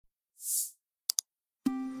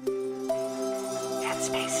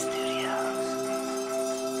Headspace Studios.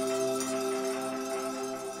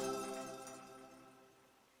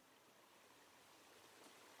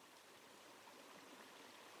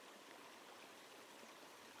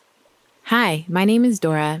 Hi, my name is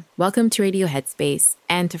Dora. Welcome to Radio Headspace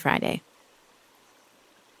and to Friday.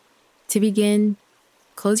 To begin,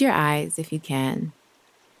 close your eyes if you can,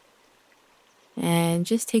 and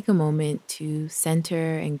just take a moment to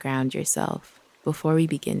center and ground yourself before we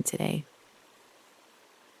begin today.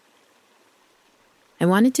 I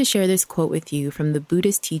wanted to share this quote with you from the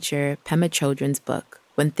Buddhist teacher Pema Chodron's book,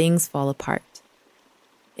 When Things Fall Apart.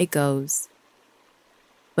 It goes,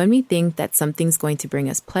 "When we think that something's going to bring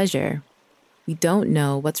us pleasure, we don't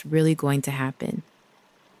know what's really going to happen.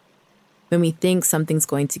 When we think something's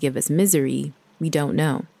going to give us misery, we don't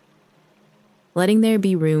know. Letting there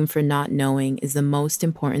be room for not knowing is the most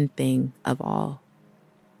important thing of all."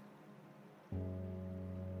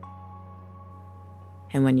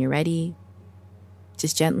 And when you're ready,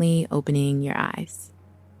 just gently opening your eyes.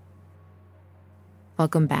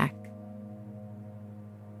 Welcome back.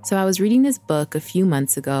 So I was reading this book a few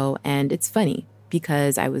months ago, and it's funny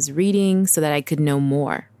because I was reading so that I could know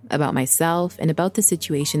more about myself and about the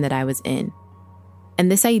situation that I was in. And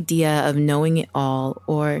this idea of knowing it all,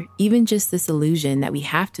 or even just this illusion that we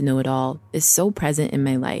have to know it all, is so present in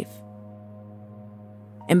my life.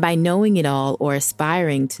 And by knowing it all or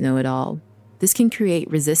aspiring to know it all, this can create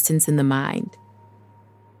resistance in the mind.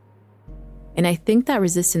 And I think that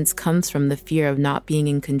resistance comes from the fear of not being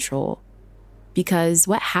in control. Because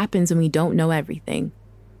what happens when we don't know everything?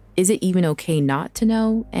 Is it even okay not to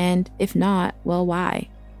know? And if not, well, why?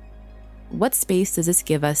 What space does this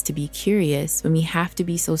give us to be curious when we have to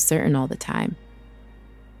be so certain all the time?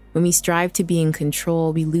 When we strive to be in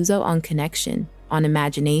control, we lose out on connection, on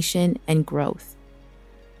imagination, and growth.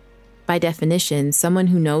 By definition, someone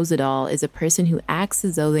who knows it all is a person who acts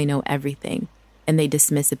as though they know everything, and they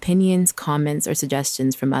dismiss opinions, comments, or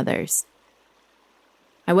suggestions from others.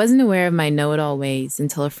 I wasn't aware of my know-it-all ways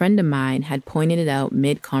until a friend of mine had pointed it out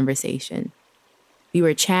mid-conversation. We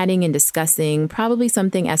were chatting and discussing probably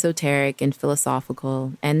something esoteric and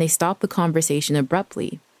philosophical, and they stopped the conversation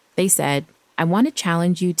abruptly. They said, "I want to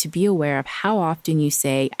challenge you to be aware of how often you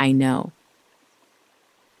say, 'I know.'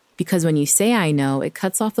 Because when you say 'I know,' it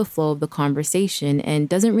cuts off the flow of the conversation and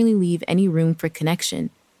doesn't really leave any room for connection."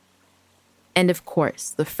 And of course,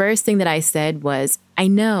 the first thing that I said was, "I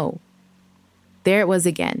know." There it was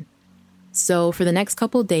again. So for the next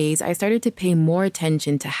couple days, I started to pay more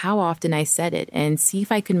attention to how often I said it and see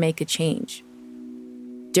if I could make a change.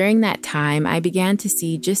 During that time, I began to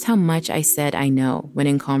see just how much I said "I know" when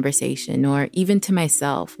in conversation, or even to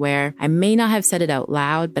myself, where I may not have said it out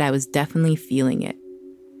loud, but I was definitely feeling it.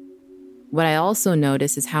 What I also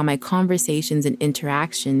noticed is how my conversations and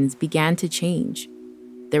interactions began to change.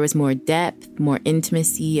 There was more depth, more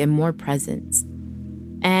intimacy, and more presence.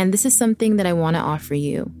 And this is something that I want to offer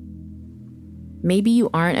you. Maybe you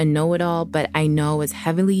aren't a know-it-all, but "I know" is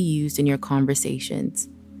heavily used in your conversations.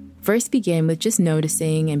 First, begin with just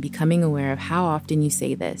noticing and becoming aware of how often you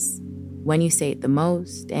say this, when you say it the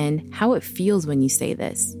most, and how it feels when you say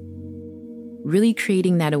this. Really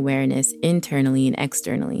creating that awareness internally and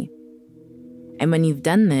externally. And when you've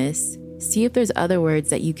done this, see if there's other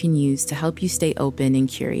words that you can use to help you stay open and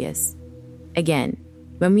curious. Again,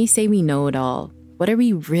 when we say we know it all, what are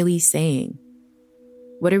we really saying?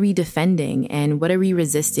 What are we defending, and what are we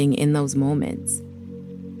resisting in those moments?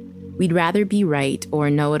 We'd rather be right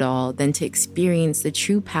or know it all than to experience the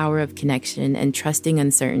true power of connection and trusting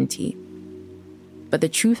uncertainty. But the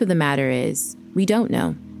truth of the matter is, we don't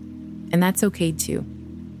know, and that's okay too.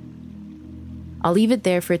 I'll leave it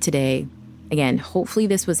there for today. Again, hopefully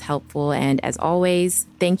this was helpful, and as always,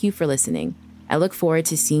 thank you for listening. I look forward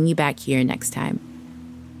to seeing you back here next time.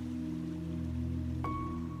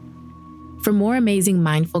 For more amazing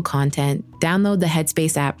mindful content, download the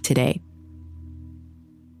Headspace app today.